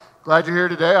Glad you're here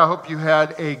today. I hope you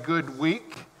had a good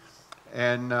week,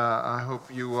 and I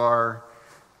hope you are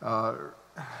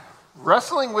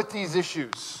wrestling with these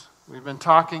issues. We've been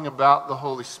talking about the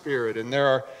Holy Spirit, and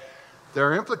there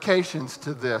are implications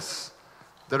to this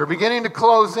that are beginning to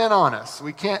close in on us.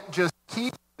 We can't just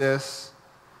keep this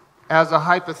as a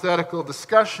hypothetical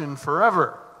discussion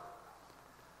forever.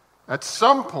 At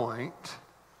some point,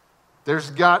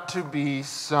 there's got to be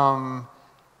some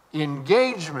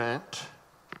engagement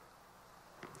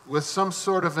with some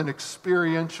sort of an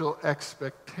experiential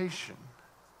expectation.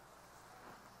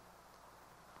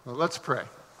 Well, let's pray.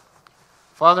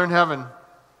 Father in heaven,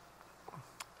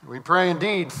 we pray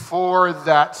indeed for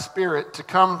that Spirit to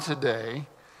come today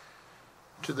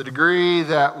to the degree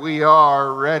that we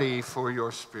are ready for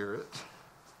your Spirit.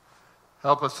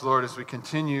 Help us, Lord, as we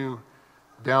continue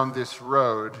down this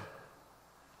road.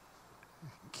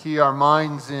 Key our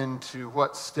minds into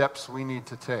what steps we need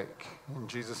to take. In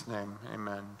Jesus' name,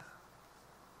 amen.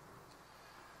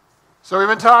 So we've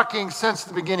been talking since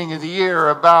the beginning of the year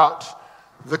about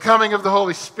the coming of the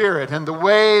Holy Spirit and the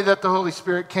way that the Holy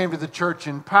Spirit came to the church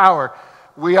in power.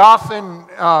 We often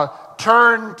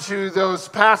turn to those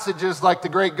passages like the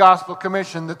Great Gospel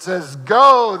Commission that says,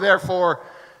 "Go, therefore,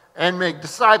 and make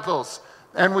disciples."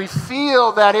 And we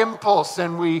feel that impulse,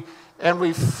 and we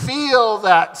feel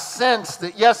that sense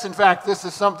that, yes, in fact, this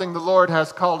is something the Lord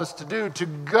has called us to do, to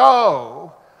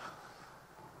go.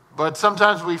 But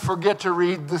sometimes we forget to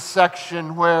read the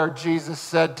section where Jesus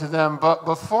said to them, "But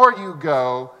before you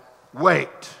go,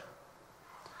 wait.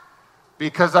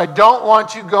 Because I don't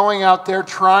want you going out there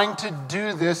trying to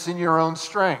do this in your own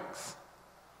strength.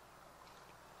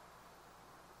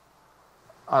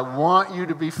 I want you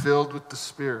to be filled with the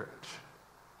Spirit."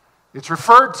 It's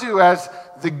referred to as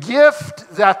the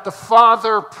gift that the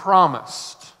Father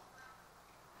promised.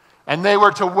 And they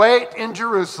were to wait in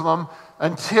Jerusalem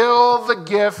until the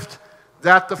gift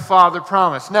that the Father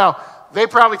promised. Now, they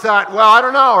probably thought, well, I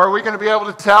don't know. Are we going to be able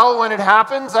to tell when it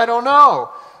happens? I don't know.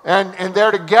 And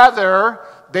they're together.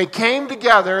 They came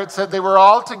together. It said they were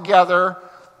all together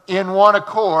in one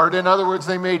accord. In other words,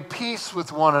 they made peace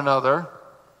with one another.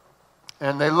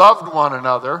 And they loved one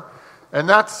another. And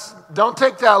don't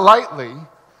take that lightly.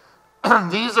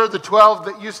 These are the 12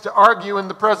 that used to argue in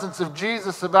the presence of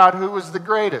Jesus about who was the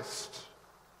greatest.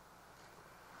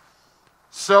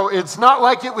 So it's not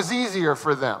like it was easier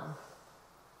for them.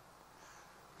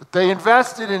 But they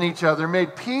invested in each other,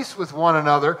 made peace with one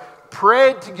another,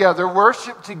 prayed together,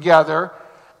 worshiped together,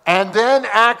 and then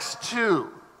Acts 2,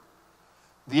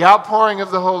 the outpouring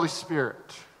of the Holy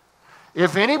Spirit.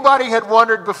 If anybody had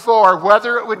wondered before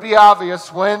whether it would be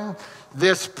obvious when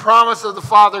this promise of the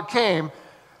Father came,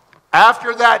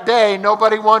 after that day,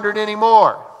 nobody wondered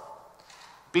anymore.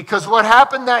 Because what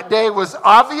happened that day was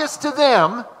obvious to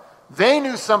them. They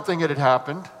knew something had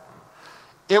happened.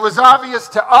 It was obvious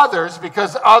to others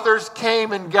because others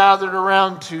came and gathered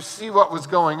around to see what was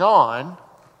going on.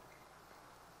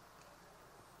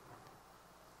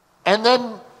 And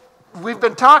then we've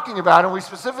been talking about, and we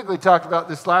specifically talked about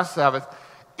this last Sabbath,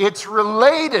 it's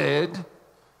related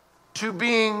to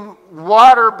being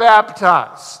water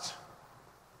baptized.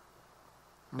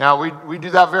 Now, we do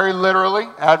that very literally.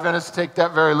 Adventists take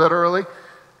that very literally.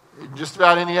 Just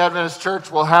about any Adventist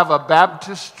church will have a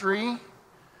baptistry.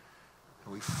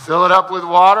 We fill it up with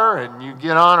water, and you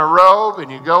get on a robe,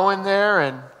 and you go in there,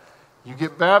 and you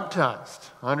get baptized.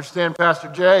 I understand Pastor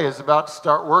Jay is about to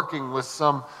start working with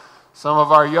some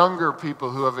of our younger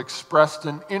people who have expressed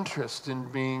an interest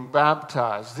in being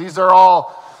baptized. These are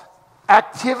all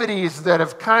activities that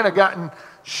have kind of gotten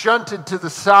shunted to the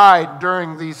side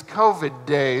during these COVID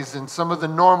days, and some of the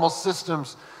normal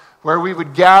systems where we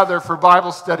would gather for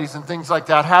Bible studies and things like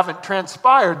that haven't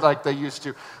transpired like they used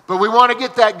to. But we want to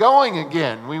get that going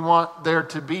again. We want there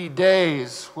to be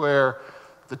days where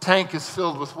the tank is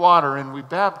filled with water and we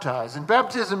baptize. And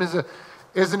baptism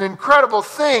is an incredible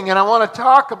thing, and I want to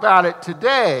talk about it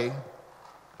today.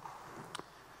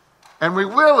 And we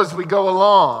will as we go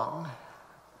along.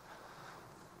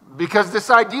 Because this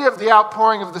idea of the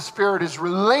outpouring of the Spirit is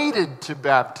related to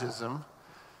baptism,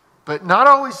 but not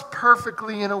always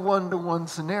perfectly in a one-to-one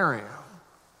scenario.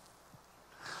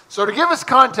 So to give us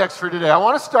context for today, I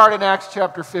want to start in Acts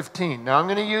chapter 15. Now I'm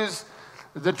going to use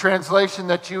the translation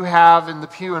that you have in the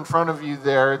pew in front of you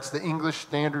there. It's the English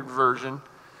Standard Version.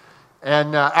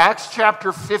 And Acts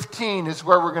chapter 15 is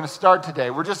where we're going to start today.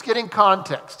 We're just getting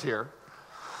context here.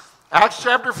 Acts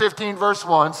chapter 15 verse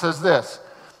 1 says this: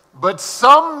 "But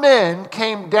some men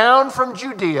came down from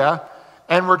Judea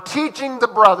and were teaching the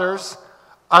brothers,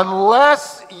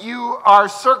 unless you are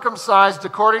circumcised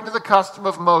according to the custom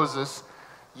of Moses,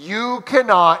 you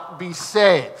cannot be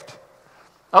saved.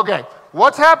 Okay,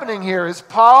 what's happening here is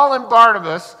Paul and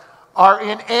Barnabas are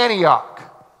in Antioch.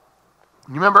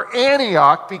 You remember,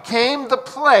 Antioch became the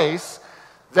place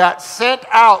that sent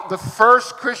out the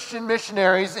first Christian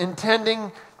missionaries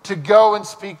intending to go and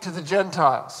speak to the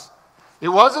Gentiles. It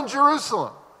wasn't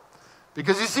Jerusalem,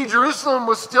 because you see, Jerusalem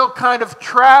was still kind of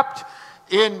trapped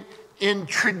in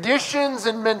traditions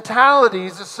and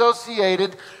mentalities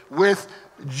associated with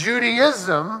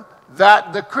Judaism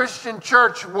that the Christian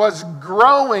church was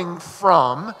growing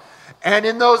from. And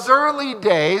in those early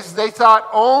days, they thought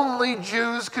only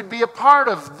Jews could be a part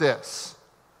of this.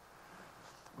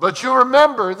 But you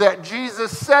remember that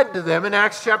Jesus said to them in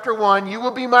Acts chapter 1, "You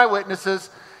will be my witnesses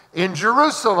in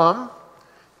Jerusalem,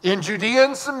 in Judea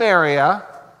and Samaria,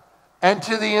 and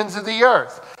to the ends of the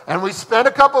earth." And we spent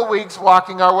a couple weeks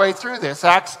walking our way through this.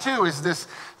 Acts 2 is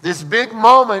this big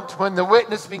moment when the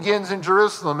witness begins in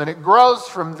Jerusalem, and it grows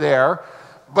from there.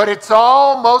 But it's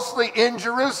all mostly in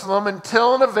Jerusalem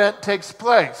until an event takes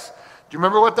place. Do you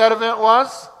remember what that event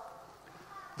was?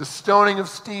 The stoning of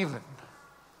Stephen.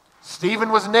 Stephen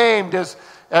was named as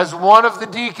one of the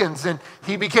deacons, and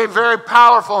he became very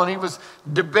powerful, and he was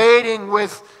debating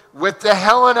with the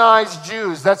Hellenized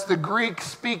Jews. That's the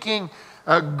Greek-speaking,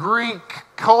 Greek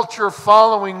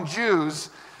culture-following Jews.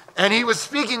 And he was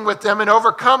speaking with them and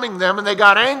overcoming them, and they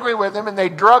got angry with him, and they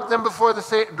drug him before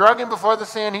the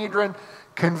Sanhedrin,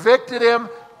 convicted him,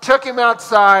 took him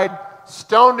outside,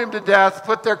 stoned him to death,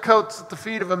 put their coats at the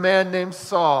feet of a man named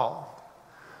Saul.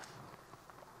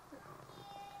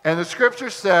 And the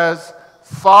scripture says,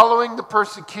 following the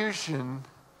persecution,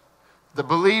 the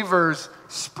believers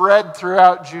spread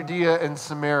throughout Judea and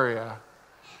Samaria.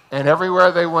 And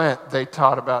everywhere they went, they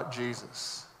taught about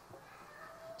Jesus.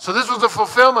 So this was a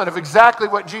fulfillment of exactly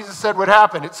what Jesus said would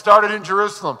happen. It started in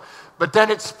Jerusalem, but then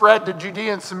it spread to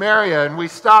Judea and Samaria. And we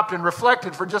stopped and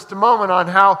reflected for just a moment on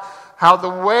how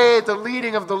the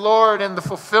leading of the Lord and the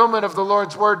fulfillment of the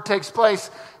Lord's word takes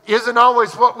place isn't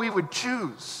always what we would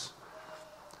choose.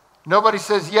 Nobody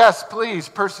says, yes, please,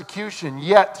 persecution.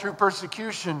 Yet through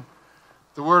persecution,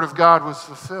 the word of God was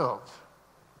fulfilled.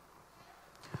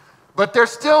 But they're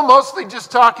still mostly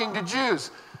just talking to Jews.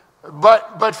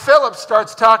 But Philip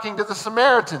starts talking to the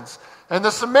Samaritans. And the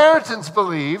Samaritans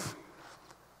believe,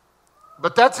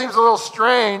 but that seems a little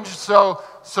strange. So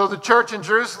the church in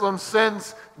Jerusalem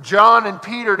sends John and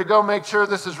Peter to go make sure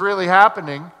this is really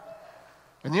happening.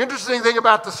 And the interesting thing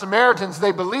about the Samaritans,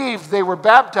 they believed, they were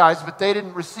baptized, but they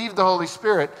didn't receive the Holy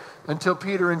Spirit until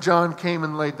Peter and John came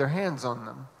and laid their hands on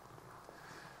them.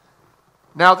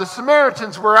 Now, the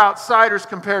Samaritans were outsiders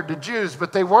compared to Jews,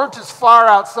 but they weren't as far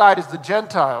outside as the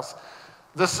Gentiles.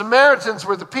 The Samaritans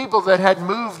were the people that had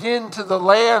moved into the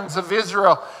lands of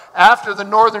Israel after the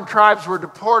northern tribes were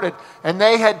deported, and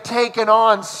they had taken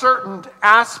on certain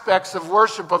aspects of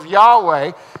worship of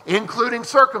Yahweh, including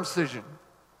circumcision.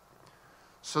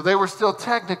 So they were still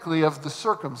technically of the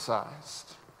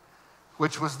circumcised,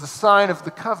 which was the sign of the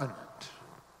covenant.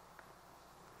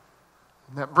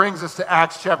 And that brings us to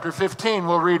Acts chapter 15.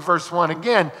 We'll read verse 1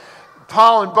 again.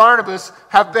 Paul and Barnabas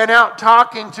have been out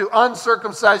talking to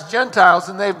uncircumcised Gentiles,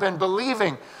 and they've been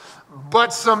believing.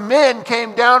 But some men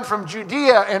came down from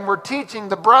Judea and were teaching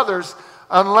the brothers,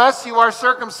 unless you are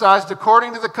circumcised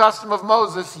according to the custom of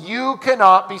Moses, you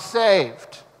cannot be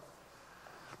saved.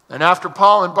 And after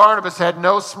Paul and Barnabas had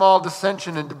no small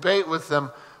dissension and debate with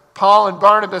them, Paul and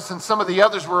Barnabas and some of the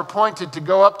others were appointed to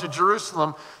go up to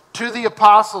Jerusalem to the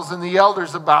apostles and the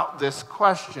elders about this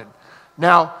question.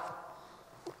 Now,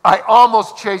 I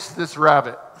almost chased this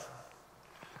rabbit.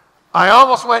 I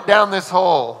almost went down this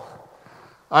hole.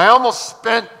 I almost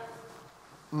spent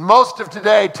most of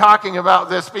today talking about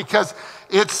this because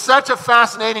it's such a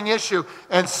fascinating issue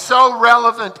and so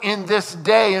relevant in this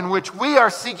day in which we are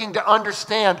seeking to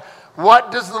understand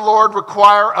what does the Lord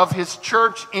require of His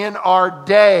church in our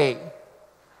day.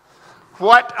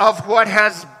 What of what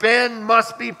has been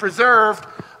must be preserved,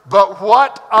 but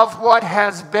what of what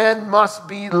has been must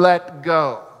be let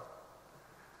go.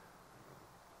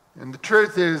 And the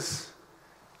truth is,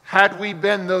 had we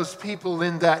been those people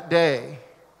in that day,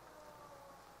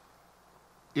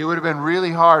 it would have been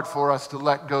really hard for us to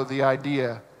let go the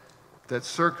idea that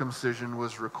circumcision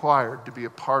was required to be a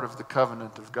part of the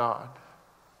covenant of God.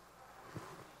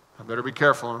 I better be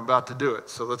careful, I'm about to do it,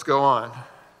 so let's go on.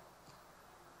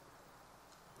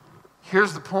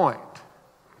 Here's the point.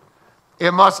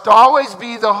 It must always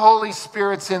be the Holy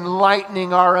Spirit's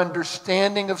enlightening our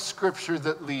understanding of Scripture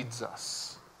that leads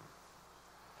us.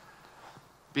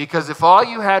 Because if all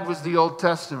you had was the Old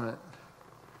Testament,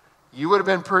 you would have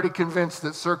been pretty convinced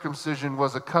that circumcision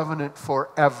was a covenant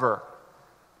forever.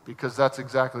 because that's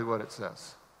exactly what it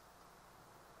says.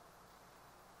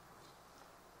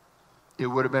 It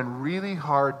would have been really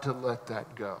hard to let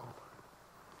that go.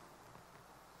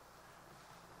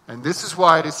 And this is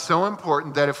why it is so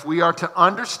important that if we are to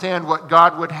understand what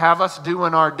God would have us do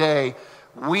in our day,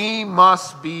 we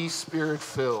must be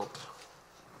Spirit-filled.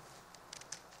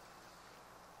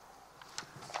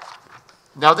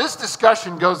 Now, this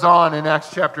discussion goes on in Acts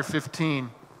chapter 15,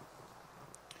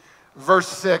 verse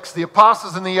 6. The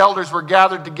apostles and the elders were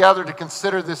gathered together to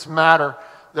consider this matter.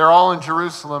 They're all in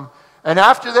Jerusalem. And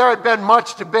after there had been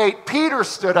much debate, Peter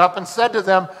stood up and said to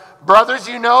them, "Brothers,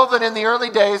 you know that in the early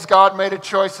days God made a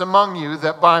choice among you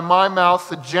that by my mouth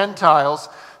the Gentiles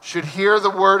should hear the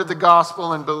word of the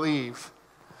gospel and believe.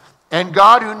 And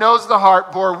God, who knows the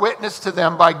heart, bore witness to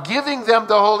them by giving them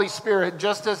the Holy Spirit,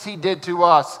 just as he did to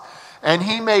us. And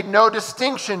he made no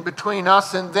distinction between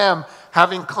us and them,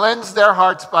 having cleansed their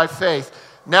hearts by faith.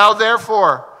 Now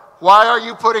therefore, why are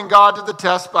you putting God to the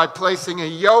test by placing a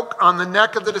yoke on the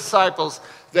neck of the disciples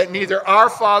that neither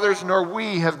our fathers nor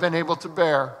we have been able to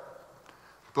bear?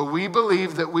 But we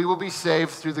believe that we will be saved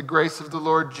through the grace of the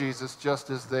Lord Jesus, just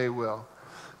as they will."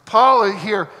 Paul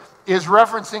here is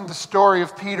referencing the story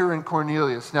of Peter and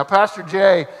Cornelius. Now, Pastor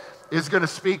Jay is going to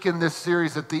speak in this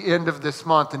series at the end of this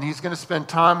month, and he's going to spend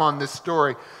time on this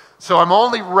story. So I'm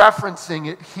only referencing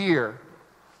it here.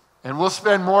 And we'll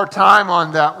spend more time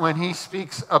on that when he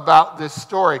speaks about this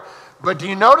story. But do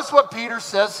you notice what Peter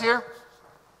says here?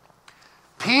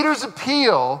 Peter's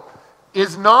appeal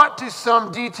is not to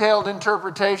some detailed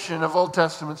interpretation of Old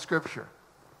Testament Scripture.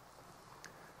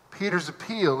 Peter's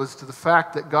appeal is to the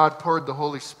fact that God poured the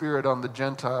Holy Spirit on the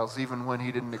Gentiles even when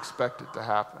he didn't expect it to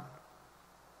happen.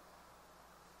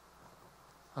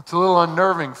 That's a little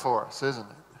unnerving for us, isn't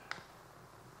it?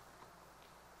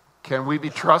 Can we be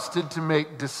trusted to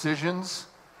make decisions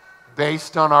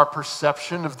based on our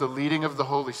perception of the leading of the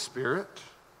Holy Spirit,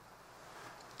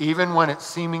 even when it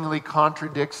seemingly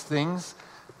contradicts things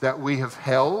that we have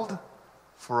held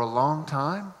for a long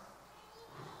time?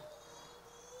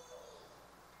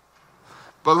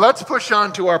 But let's push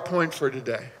on to our point for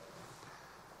today.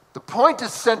 The point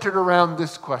is centered around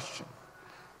this question: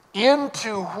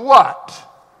 into what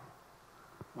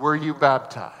were you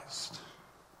baptized?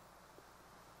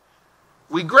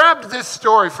 We grabbed this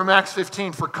story from Acts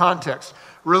 15 for context,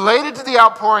 related to the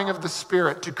outpouring of the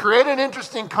Spirit, to create an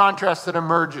interesting contrast that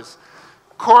emerges.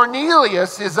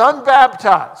 Cornelius is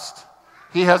unbaptized.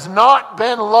 He has not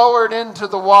been lowered into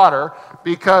the water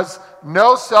because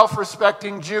no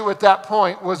self-respecting Jew at that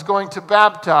point was going to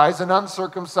baptize an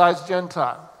uncircumcised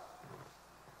Gentile.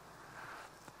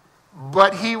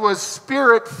 But he was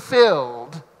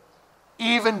Spirit-filled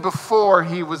even before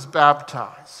he was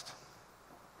baptized.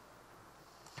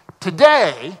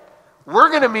 Today, we're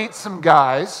going to meet some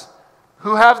guys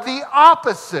who have the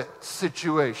opposite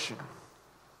situation.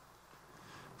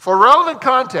 For relevant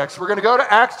context, we're going to go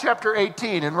to Acts chapter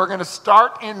 18, and we're going to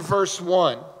start in verse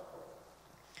 1.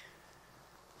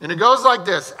 And it goes like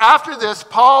this: "After this,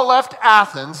 Paul left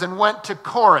Athens and went to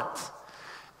Corinth.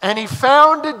 And he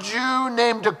found a Jew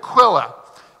named Aquila,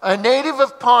 a native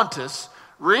of Pontus,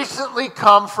 recently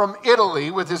come from Italy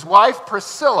with his wife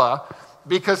Priscilla,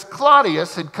 because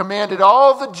Claudius had commanded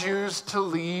all the Jews to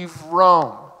leave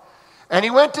Rome. And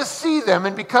he went to see them,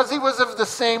 and because he was of the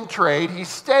same trade, he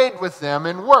stayed with them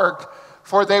and worked,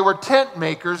 for they were tent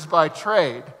makers by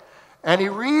trade. And he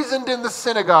reasoned in the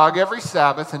synagogue every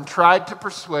Sabbath and tried to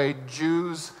persuade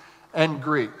Jews and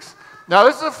Greeks." Now,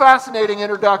 this is a fascinating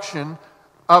introduction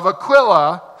of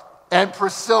Aquila and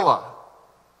Priscilla.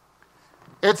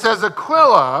 It says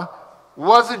Aquila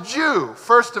was a Jew.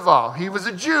 First of all, he was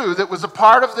a Jew that was a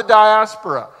part of the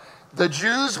diaspora. The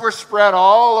Jews were spread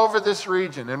all over this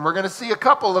region, and we're going to see a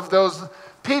couple of those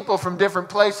people from different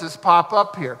places pop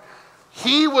up here.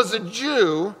 He was a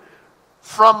Jew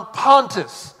from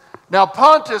Pontus. Now,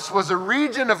 Pontus was a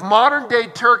region of modern-day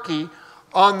Turkey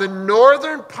on the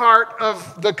northern part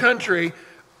of the country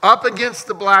up against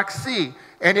the Black Sea,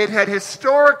 and it had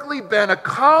historically been a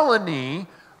colony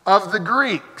of the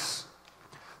Greeks.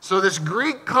 So this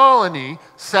Greek colony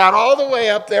sat all the way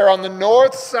up there on the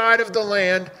north side of the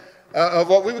land of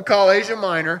what we would call Asia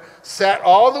Minor, sat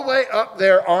all the way up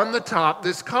there on the top.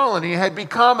 This colony had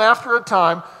become, after a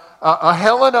time, a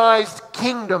Hellenized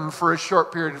kingdom for a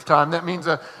short period of time. That means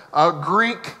a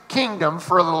Greek kingdom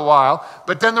for a little while.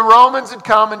 But then the Romans had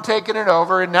come and taken it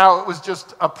over, and now it was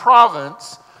just a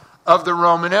province of the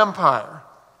Roman Empire.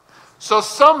 So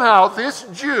somehow this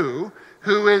Jew,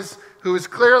 who is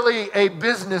clearly a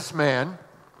businessman,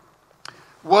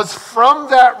 was from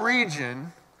that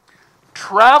region,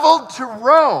 traveled to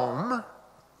Rome.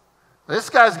 This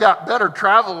guy's got better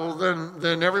travel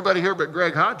than everybody here but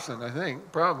Greg Hodgson, I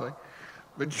think, probably.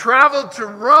 But traveled to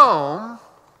Rome,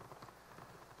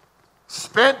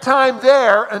 spent time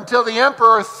there until the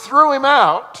emperor threw him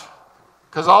out,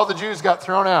 because all the Jews got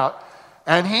thrown out,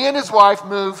 and he and his wife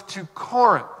moved to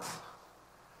Corinth,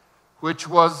 which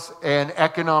was an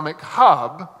economic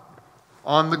hub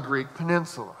on the Greek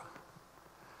peninsula.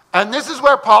 And this is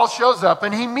where Paul shows up,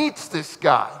 and he meets this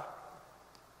guy.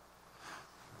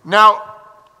 Now,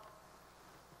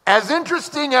 as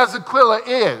interesting as Aquila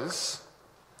is,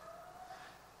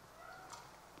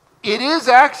 it is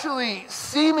actually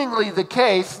seemingly the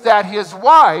case that his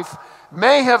wife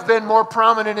may have been more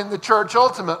prominent in the church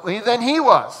ultimately than he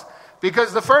was.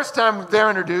 Because the first time they're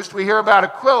introduced, we hear about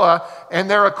Aquila, and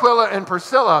they're Aquila and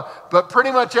Priscilla, but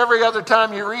pretty much every other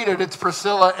time you read it, it's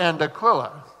Priscilla and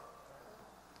Aquila.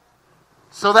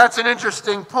 So that's an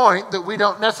interesting point that we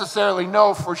don't necessarily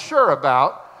know for sure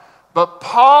about, but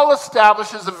Paul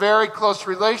establishes a very close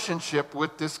relationship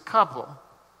with this couple.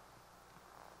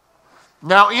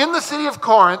 Now, in the city of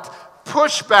Corinth,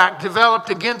 pushback developed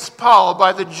against Paul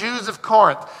by the Jews of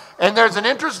Corinth. And there's an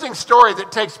interesting story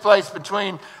that takes place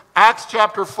between Acts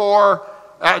chapter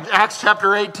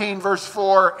 18, verse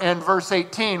 4 and verse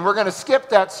 18. We're going to skip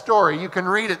that story. You can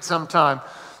read it sometime.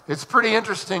 It's pretty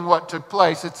interesting what took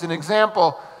place. It's an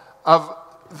example of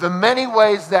the many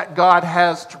ways that God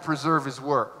has to preserve his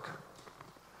work.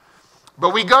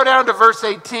 But we go down to verse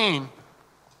 18.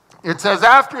 It says,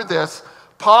 after this,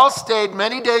 Paul stayed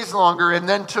many days longer and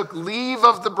then took leave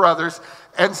of the brothers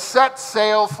and set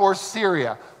sail for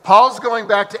Syria. Paul's going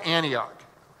back to Antioch.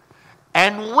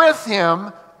 And with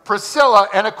him, Priscilla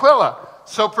and Aquila.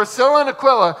 So Priscilla and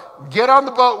Aquila get on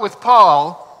the boat with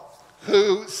Paul,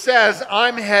 who says,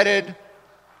 I'm headed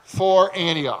for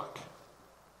Antioch.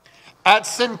 At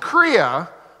Cenchrea,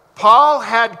 Paul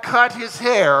had cut his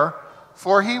hair,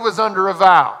 for he was under a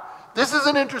vow. This is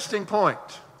an interesting point.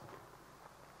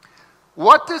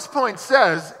 What this point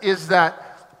says is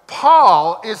that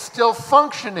Paul is still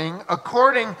functioning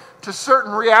according to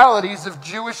certain realities of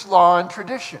Jewish law and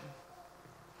tradition.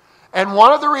 And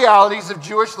one of the realities of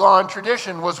Jewish law and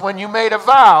tradition was when you made a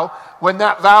vow, when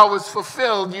that vow was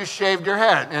fulfilled, you shaved your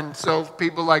head. And so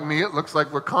people like me, it looks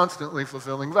like we're constantly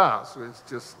fulfilling vows. It's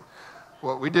just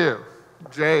what we do.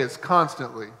 Jay is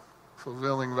constantly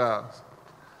fulfilling vows.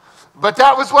 But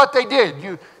that was what they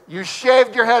did. You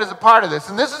shaved your head as a part of this.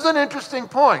 And this is an interesting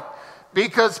point,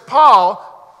 because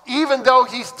Paul, even though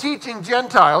he's teaching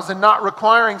Gentiles and not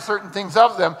requiring certain things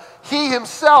of them, he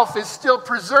himself is still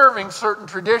preserving certain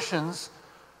traditions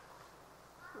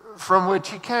from which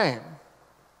he came.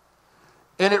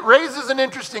 And it raises an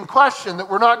interesting question that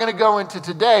we're not going to go into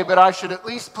today, but I should at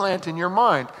least plant in your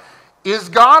mind. Is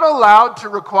God allowed to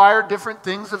require different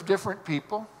things of different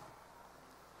people?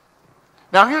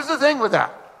 Now, here's the thing with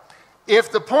that.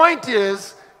 If the point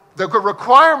is the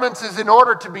requirements is in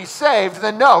order to be saved,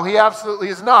 then no, he absolutely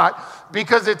is not,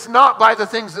 because it's not by the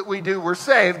things that we do we're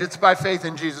saved, it's by faith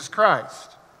in Jesus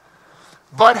Christ.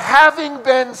 But having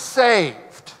been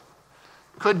saved,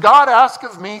 could God ask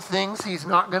of me things he's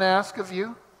not going to ask of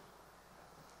you?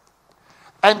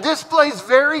 And this plays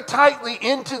very tightly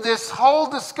into this whole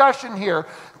discussion here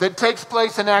that takes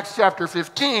place in Acts chapter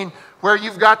 15, where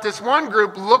you've got this one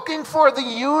group looking for the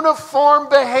uniform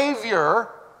behavior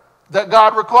that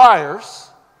God requires,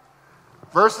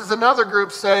 versus another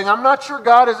group saying, I'm not sure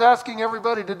God is asking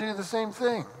everybody to do the same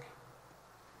thing.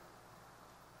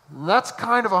 And that's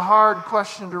kind of a hard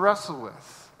question to wrestle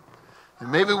with.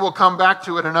 And maybe we'll come back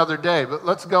to it another day, but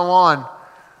let's go on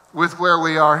with where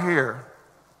we are here.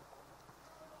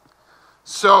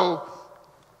 So,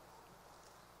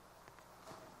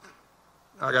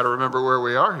 I got to remember where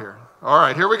we are here. All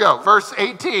right, here we go. Verse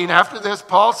 18, after this,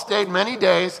 Paul stayed many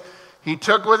days. He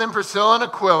took with him Priscilla and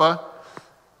Aquila,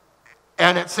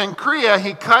 and at Cenchrea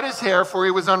he cut his hair, for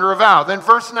he was under a vow. Then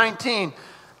verse 19,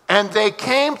 and they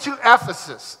came to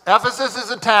Ephesus. Ephesus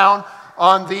is a town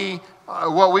on the,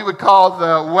 what we would call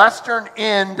the western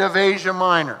end of Asia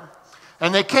Minor.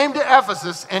 And they came to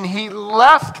Ephesus, and he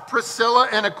left Priscilla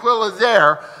and Aquila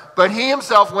there, but he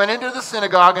himself went into the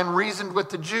synagogue and reasoned with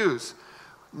the Jews.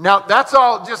 Now, that's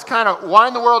all just kind of, why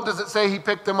in the world does it say he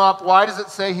picked them up? Why does it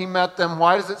say he met them?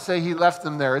 Why does it say he left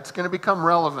them there? It's going to become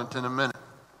relevant in a minute.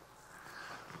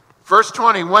 Verse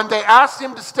 20, when they asked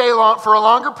him to stay for a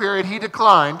longer period, he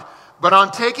declined. But on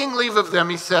taking leave of them,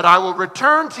 he said, I will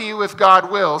return to you if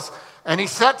God wills. And he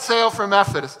set sail from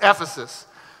Ephesus.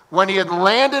 When he had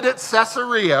landed at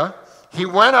Caesarea, he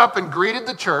went up and greeted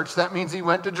the church. That means he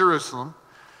went to Jerusalem.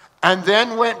 And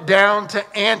then went down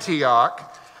to Antioch.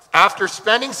 After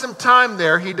spending some time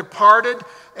there, he departed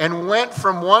and went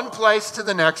from one place to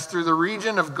the next through the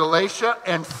region of Galatia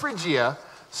and Phrygia,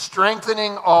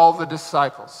 strengthening all the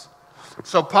disciples.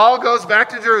 So Paul goes back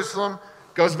to Jerusalem,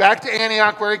 goes back to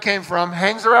Antioch where he came from,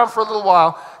 hangs around for a little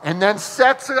while, and then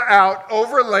sets out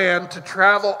overland to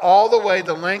travel all the way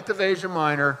the length of Asia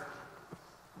Minor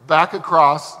back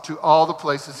across to all the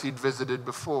places he'd visited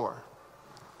before.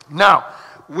 Now,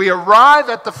 we arrive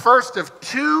at the first of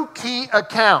two key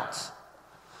accounts.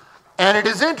 And it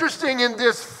is interesting in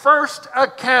this first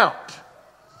account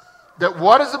that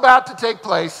what is about to take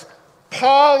place,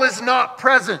 Paul is not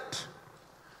present,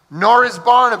 nor is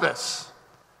Barnabas,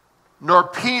 nor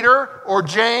Peter, or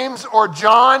James, or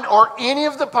John, or any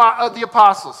of the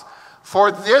apostles.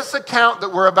 For this account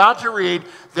that we're about to read,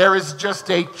 there is just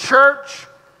a church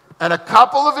and a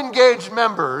couple of engaged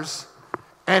members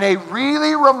and a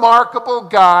really remarkable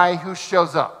guy who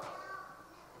shows up.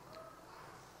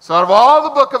 So out of all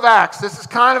the book of Acts, this is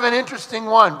kind of an interesting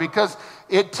one because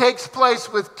it takes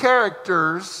place with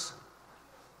characters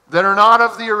that are not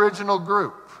of the original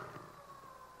group.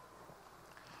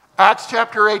 Acts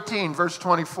chapter 18, verse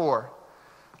 24.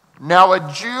 Now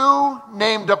a Jew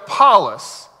named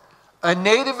Apollos, a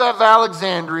native of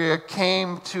Alexandria,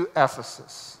 came to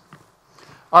Ephesus.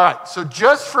 All right, so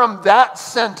just from that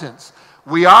sentence,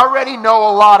 we already know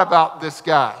a lot about this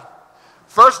guy.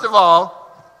 First of all,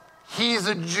 he's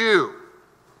a Jew.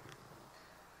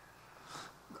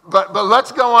 But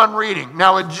let's go on reading.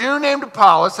 Now a Jew named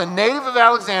Apollos, a native of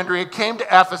Alexandria, came to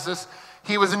Ephesus.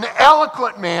 He was an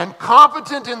eloquent man,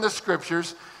 competent in the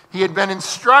scriptures. He had been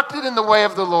instructed in the way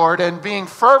of the Lord, and being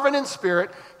fervent in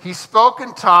spirit, he spoke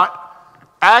and taught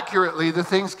accurately the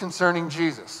things concerning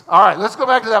Jesus. All right, let's go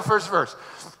back to that first verse.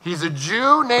 He's a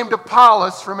Jew named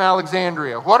Apollos from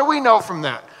Alexandria. What do we know from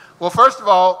that? Well, first of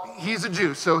all, he's a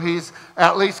Jew, so he's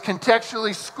at least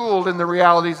contextually schooled in the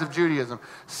realities of Judaism.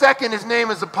 Second, his name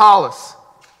is Apollos.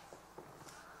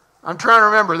 I'm trying to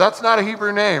remember, that's not a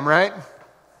Hebrew name, right?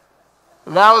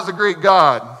 That was a Greek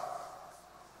god.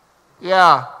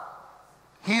 Yeah.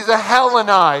 He's a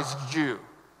Hellenized Jew.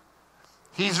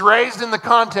 He's raised in the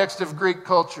context of Greek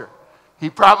culture. He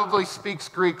probably speaks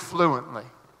Greek fluently.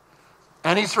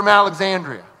 And he's from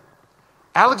Alexandria.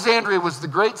 Alexandria was the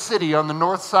great city on the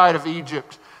north side of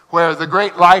Egypt where the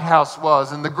great lighthouse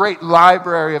was and the great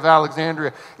library of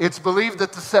Alexandria. It's believed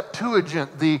that the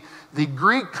Septuagint, the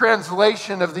Greek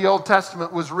translation of the Old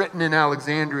Testament, was written in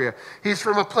Alexandria. He's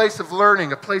from a place of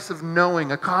learning, a place of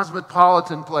knowing, a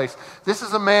cosmopolitan place. This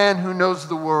is a man who knows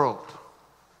the world.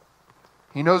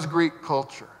 He knows Greek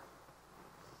culture.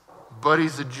 But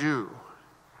he's a Jew.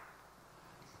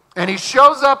 And he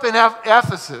shows up in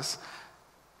Ephesus.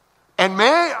 And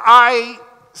may I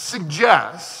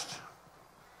suggest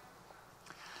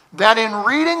that in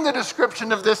reading the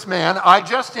description of this man, I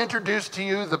just introduced to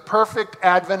you the perfect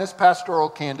Adventist pastoral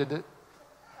candidate.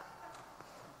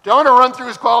 Do you want to run through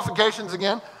his qualifications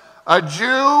again? A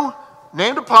Jew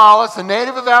named Apollos, a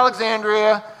native of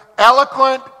Alexandria,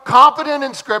 eloquent, competent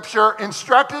in Scripture,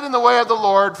 instructed in the way of the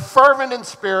Lord, fervent in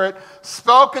spirit,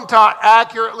 spoke and taught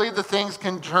accurately the things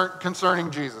concerning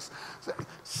Jesus.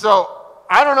 So,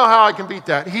 I don't know how I can beat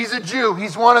that. He's a Jew.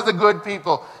 He's one of the good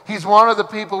people. He's one of the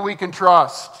people we can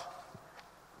trust.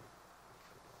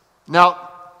 Now,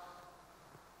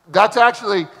 that's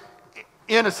actually,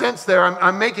 in a sense there,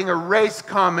 I'm making a race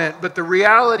comment, but the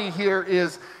reality here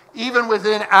is, even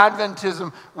within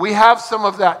Adventism, we have some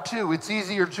of that too. It's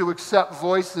easier to accept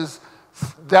voices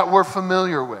that we're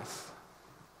familiar with.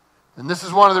 And this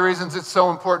is one of the reasons it's so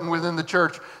important within the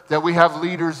church that we have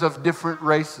leaders of different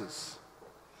races.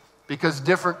 Because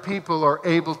different people are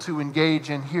able to engage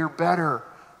and hear better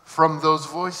from those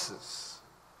voices.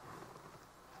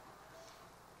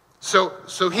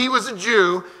 So he was a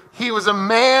Jew. He was a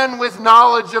man with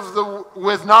knowledge of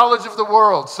the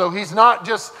world. So he's not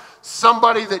just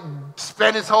somebody that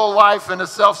spent his whole life in a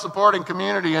self-supporting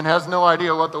community and has no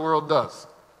idea what the world does.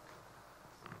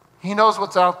 He knows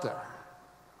what's out there.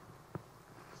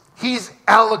 He's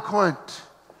eloquent.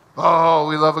 Oh,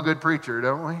 we love a good preacher,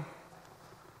 don't we?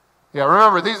 Yeah,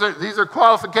 remember, these are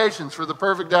qualifications for the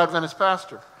perfect Adventist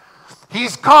pastor.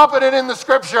 He's competent in the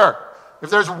Scripture. If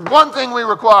there's one thing we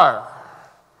require,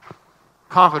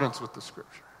 competence with the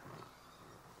Scripture.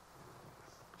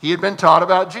 He had been taught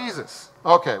about Jesus.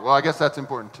 Okay, well, I guess that's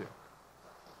important too.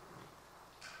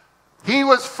 He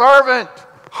was fervent,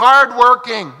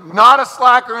 hardworking, not a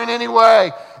slacker in any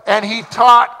way, and he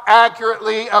taught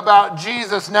accurately about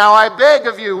Jesus. Now, I beg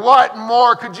of you, what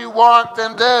more could you want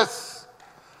than this?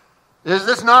 Is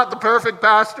this not the perfect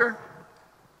pastor?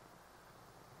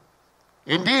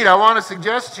 Indeed, I want to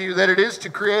suggest to you that it is to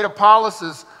create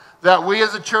Apollos' that we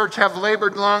as a church have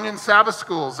labored long in Sabbath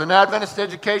schools and Adventist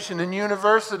education and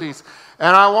universities.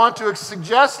 And I want to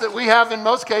suggest that we have, in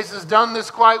most cases, done this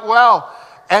quite well.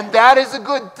 And that is a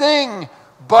good thing.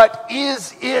 But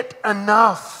is it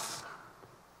enough?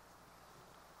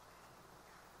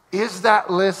 Is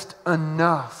that list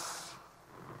enough?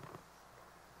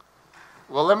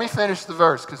 Well, let me finish the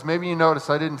verse, because maybe you notice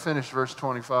I didn't finish verse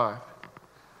 25.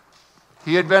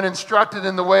 He had been instructed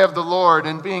in the way of the Lord,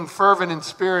 and being fervent in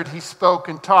spirit, he spoke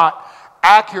and taught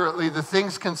accurately the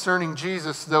things concerning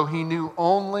Jesus, though he knew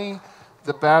only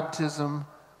the baptism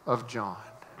of John.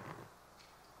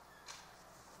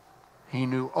 He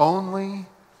knew only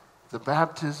the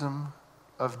baptism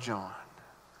of John.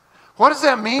 What does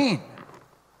that mean?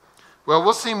 Well,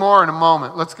 we'll see more in a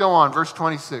moment. Let's go on. Verse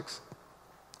 26.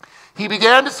 He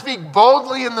began to speak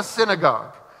boldly in the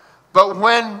synagogue, but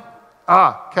when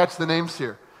catch the names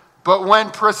here. But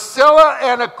when Priscilla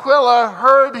and Aquila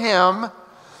heard him,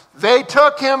 they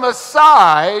took him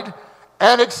aside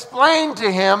and explained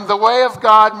to him the way of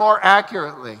God more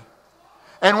accurately.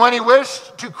 And when he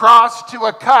wished to cross to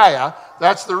Achaia,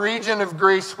 that's the region of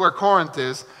Greece where Corinth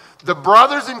is, the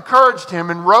brothers encouraged him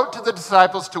and wrote to the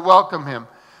disciples to welcome him.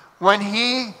 When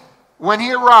he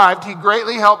arrived, he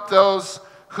greatly helped those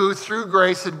who through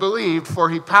grace had believed, for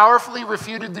he powerfully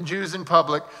refuted the Jews in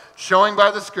public, showing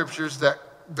by the scriptures that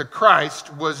the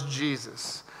Christ was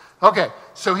Jesus. Okay,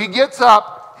 so he gets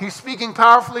up, he's speaking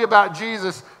powerfully about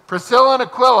Jesus. Priscilla and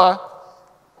Aquila,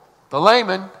 the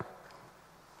laymen,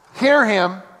 hear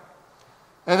him,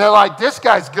 and they're like, this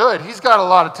guy's good. He's got a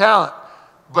lot of talent,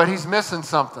 but he's missing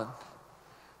something.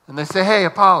 And they say, hey,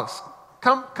 Apollos,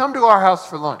 come to our house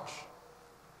for lunch.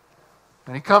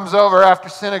 And he comes over after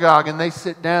synagogue, and they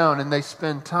sit down and they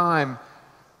spend time,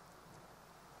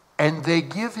 and they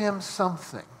give him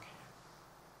something.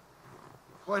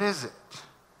 What is it?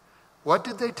 What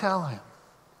did they tell him?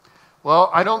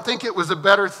 Well, I don't think it was a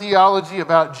better theology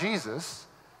about Jesus,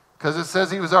 because it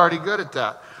says he was already good at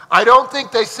that. I don't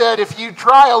think they said, if you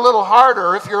try a little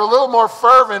harder, if you're a little more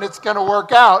fervent, it's going to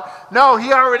work out. No,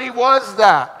 he already was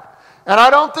that. And I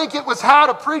don't think it was how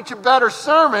to preach a better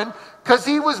sermon, because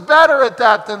he was better at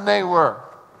that than they were.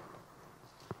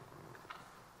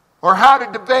 Or how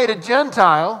to debate a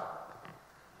Gentile,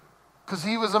 because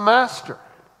he was a master.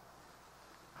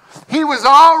 He was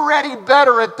already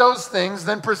better at those things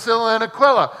than Priscilla and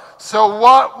Aquila. So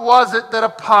what was it that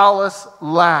Apollos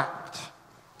lacked?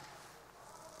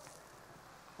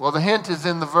 Well, the hint is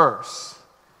in the verse.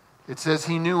 It says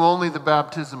he knew only the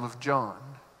baptism of John.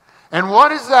 And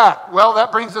what is that? Well,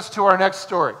 that brings us to our next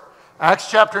story.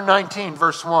 Acts chapter 19,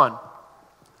 verse 1.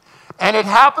 And it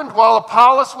happened while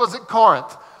Apollos was at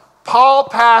Corinth, Paul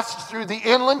passed through the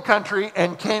inland country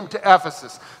and came to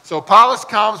Ephesus. So Apollos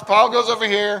comes, Paul goes over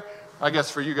here. I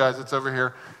guess for you guys it's over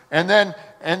here. And then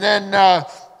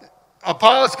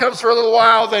Apollos comes for a little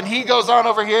while, then he goes on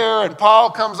over here, and Paul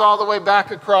comes all the way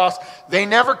back across. They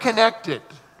never connected.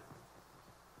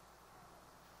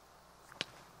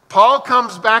 Paul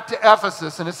comes back to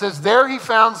Ephesus, and it says, there he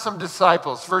found some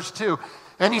disciples. Verse 2,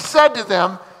 and he said to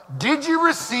them, did you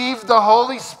receive the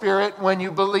Holy Spirit when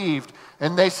you believed?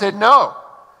 And they said, no,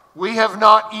 we have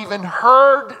not even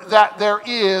heard that there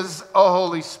is a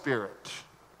Holy Spirit.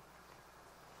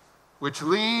 Which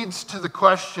leads to the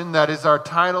question that is our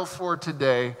title for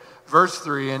today, verse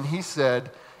 3, and he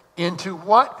said, into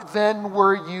what then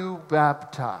were you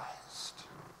baptized?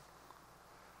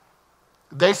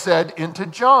 They said, into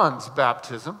John's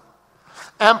baptism.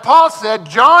 And Paul said,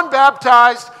 John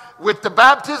baptized with the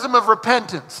baptism of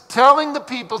repentance, telling the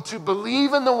people to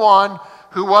believe in the one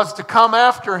who was to come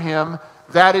after him,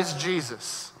 that is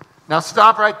Jesus. Now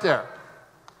stop right there.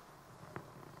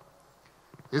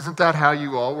 Isn't that how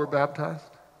you all were baptized?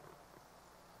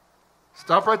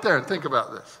 Stop right there and think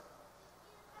about this.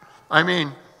 I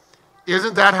mean,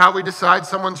 isn't that how we decide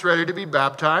someone's ready to be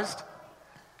baptized?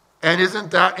 And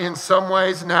isn't that in some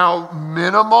ways now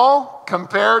minimal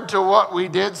compared to what we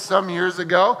did some years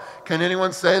ago? Can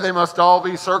anyone say they must all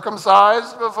be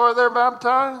circumcised before they're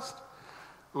baptized?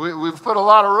 We've put a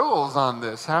lot of rules on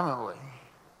this, haven't we?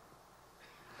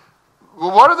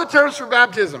 Well, what are the terms for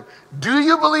baptism? Do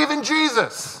you believe in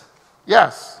Jesus?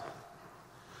 Yes.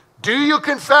 Do you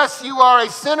confess you are a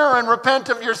sinner and repent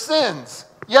of your sins?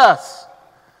 Yes.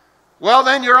 Well,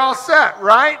 then you're all set,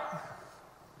 right?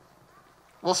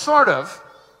 Well, sort of.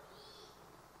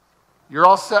 You're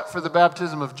all set for the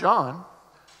baptism of John,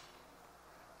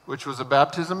 which was a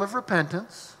baptism of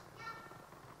repentance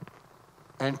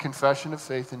and confession of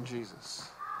faith in Jesus.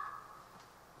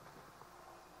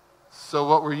 So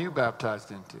what were you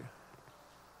baptized into?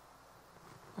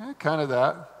 Kind of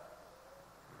that.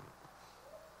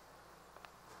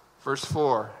 Verse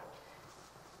 4.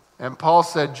 And Paul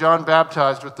said, John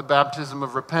baptized with the baptism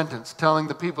of repentance, telling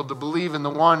the people to believe in the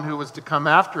one who was to come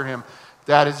after him,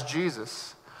 that is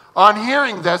Jesus. On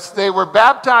hearing this, they were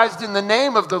baptized in the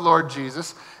name of the Lord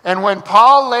Jesus. And when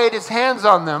Paul laid his hands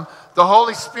on them, the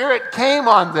Holy Spirit came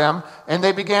on them, and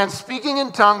they began speaking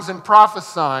in tongues and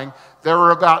prophesying. There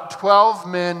were about 12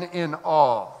 men in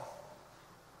all.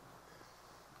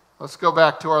 Let's go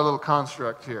back to our little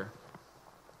construct here.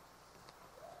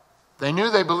 They knew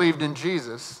they believed in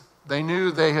Jesus. They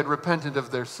knew they had repented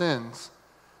of their sins.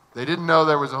 They didn't know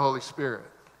there was a Holy Spirit.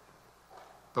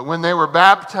 But when they were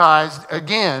baptized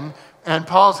again, and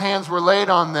Paul's hands were laid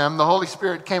on them, the Holy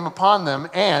Spirit came upon them,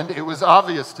 and it was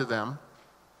obvious to them,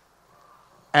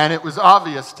 and it was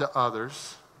obvious to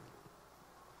others.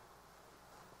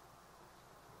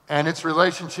 And its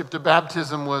relationship to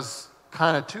baptism was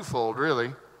kind of twofold,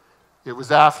 really. It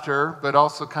was after, but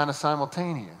also kind of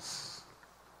simultaneous.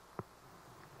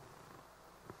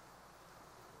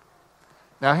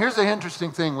 Now, here's the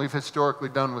interesting thing we've historically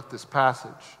done with this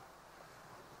passage.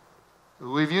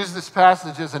 We've used this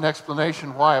passage as an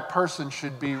explanation why a person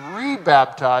should be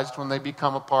rebaptized when they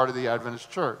become a part of the Adventist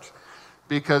church.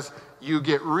 Because you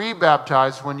get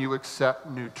rebaptized when you accept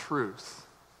new truth.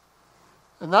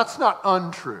 And that's not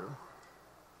untrue,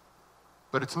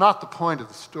 but it's not the point of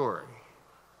the story.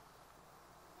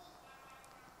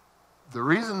 The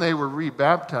reason they were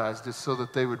rebaptized is so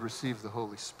that they would receive the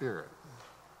Holy Spirit.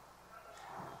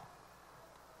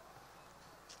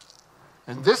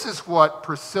 And this is what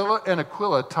Priscilla and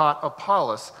Aquila taught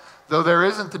Apollos, though there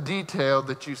isn't the detail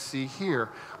that you see here.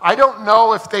 I don't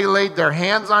know if they laid their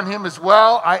hands on him as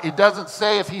well. It doesn't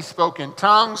say if he spoke in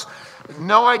tongues.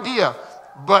 No idea.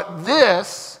 But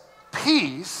this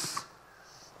piece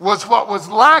was what was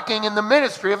lacking in the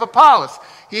ministry of Apollos.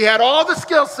 He had all the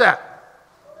skill set,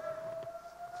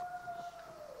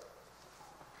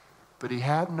 but he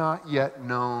had not yet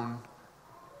known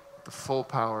the full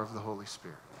power of the Holy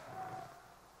Spirit.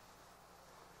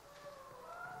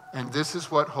 And this is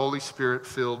what Holy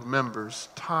Spirit-filled members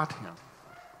taught him.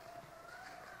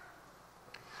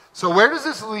 So where does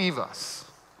this leave us?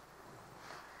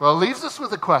 Well, it leaves us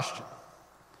with a question.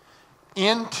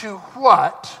 Into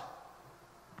what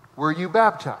were you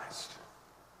baptized?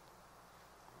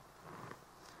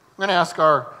 I'm going to ask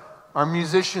our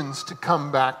musicians to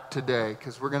come back today,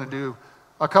 because we're going to do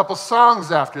a couple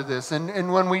songs after this.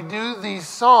 And when we do these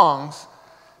songs,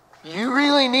 you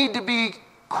really need to be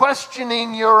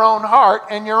questioning your own heart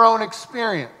and your own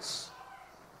experience.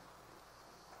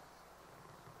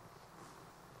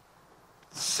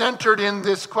 Centered in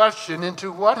this question, into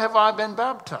what have I been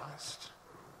baptized?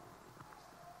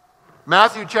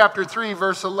 Matthew chapter 3,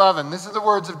 verse 11. This is the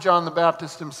words of John the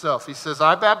Baptist himself. He says,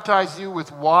 I baptize you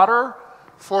with water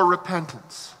for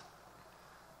repentance.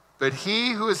 But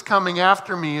he who is coming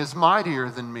after me is mightier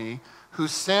than me,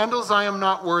 whose sandals I am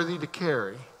not worthy to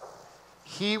carry.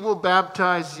 He will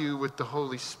baptize you with the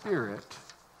Holy Spirit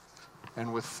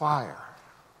and with fire.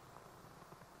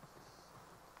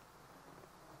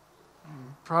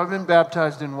 You've probably been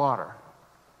baptized in water.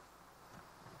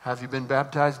 Have you been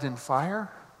baptized in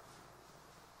fire?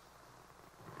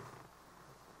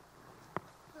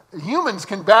 Humans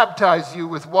can baptize you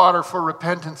with water for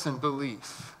repentance and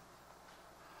belief.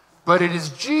 But it is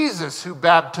Jesus who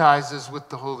baptizes with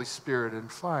the Holy Spirit and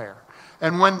fire.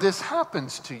 And when this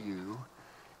happens to you,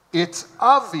 it's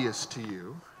obvious to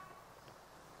you,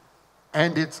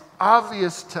 and it's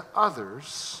obvious to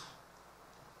others.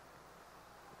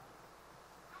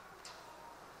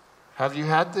 Have you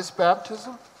had this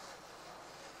baptism?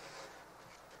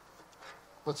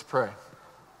 Let's pray.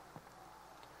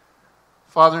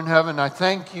 Father in heaven, I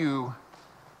thank you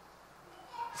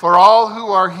for all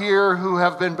who are here who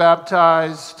have been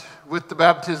baptized with the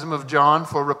baptism of John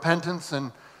for repentance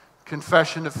and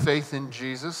confession of faith in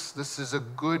Jesus. This is a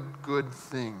good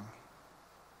thing.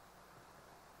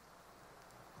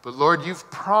 But Lord, you've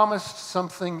promised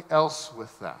something else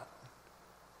with that.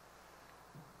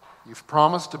 You've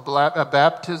promised a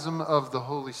baptism of the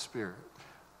Holy Spirit.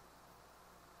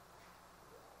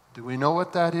 Do we know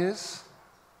what that is?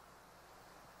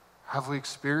 Have we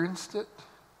experienced it?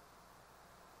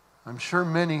 I'm sure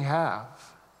many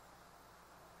have.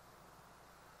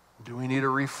 Do we need a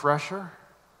refresher?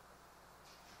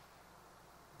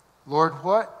 Lord,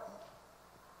 what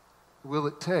will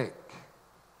it take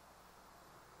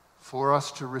for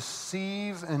us to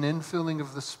receive an infilling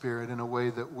of the Spirit in a way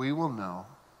that we will know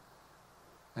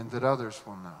and that others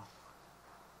will know?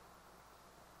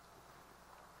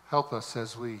 Help us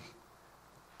as we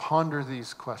ponder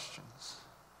these questions.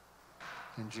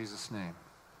 In Jesus' name,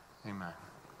 amen.